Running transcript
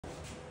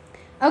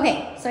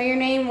Okay, so your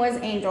name was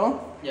Angel.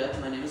 Yeah,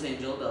 my name is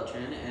Angel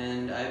Beltran,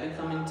 and I've been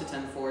coming to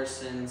 10-4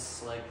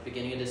 since like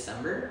beginning of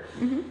December.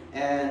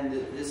 And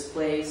this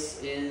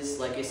place is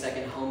like a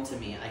second home to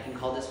me. I can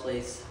call this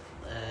place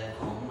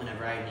home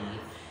whenever I need.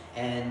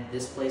 And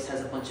this place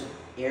has a bunch of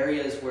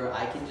areas where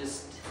I can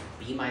just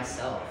be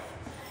myself.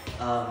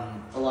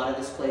 A lot of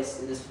this place,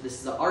 this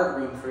is the art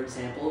room, for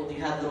example.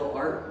 You have little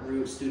art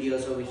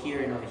studios over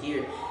here and over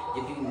here.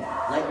 You can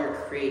let your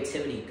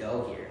creativity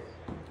go here.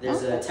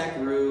 There's a tech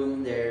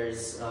room.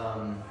 There's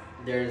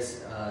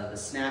the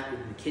snack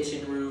and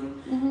kitchen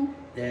room.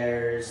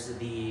 There's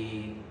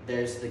the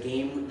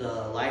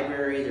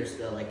library. There's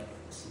the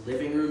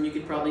living room, you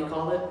could probably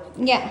call it.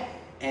 Yeah.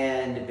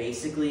 And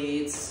basically,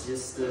 it's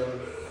just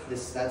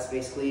this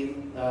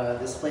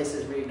place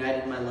has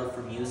reignited my love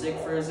for music.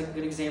 As a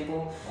good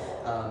example,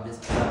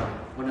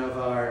 one of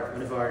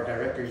our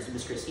directors,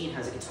 Miss Christine,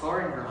 has a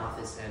guitar in her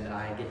office, and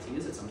I get to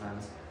use it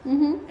sometimes,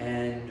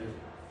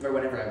 or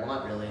whenever I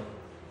want, really.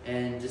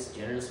 And just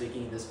generally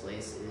speaking, this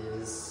place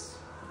is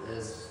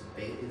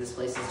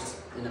just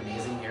an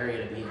amazing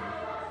area to be in.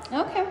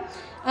 Okay.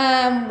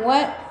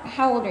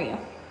 How old are you?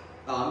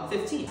 I'm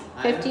 15.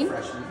 15? I'm a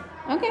freshman.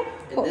 Okay,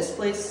 cool. And this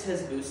place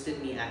has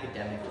boosted me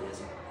academically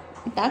as well.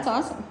 That's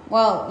awesome.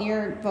 Well,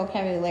 your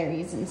vocabulary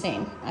is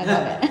insane. I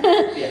love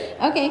it.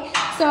 Yeah. Okay,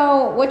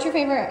 so what's your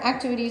favorite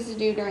activities to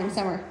do during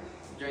summer?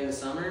 During the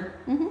summer?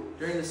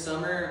 During the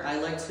summer, I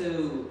like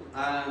to,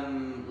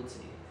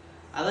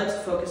 I like to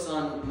focus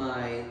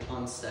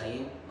on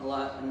studying a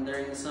lot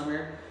during the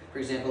summer. For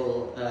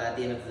example, at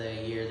the end of the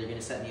year, they're going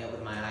to set me up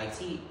with my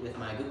IT, with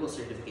my Google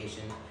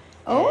certification.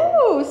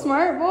 Oh,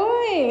 smart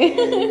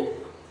boy.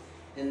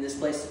 And this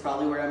place is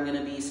probably where I'm going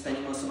to be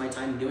spending most of my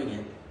time doing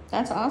it.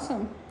 That's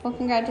awesome. Well,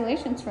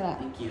 congratulations for that.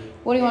 Thank you.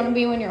 What do you want to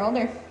be when you're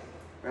older?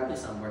 Probably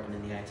something working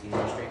in the IT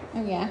industry.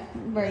 Oh, yeah.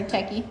 Very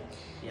techie.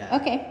 Yeah.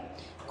 Okay.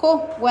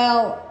 Cool.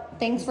 Well,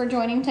 thanks for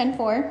joining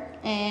 10-4,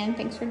 and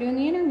thanks for doing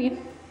the interview.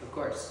 Of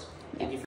course. Thank you.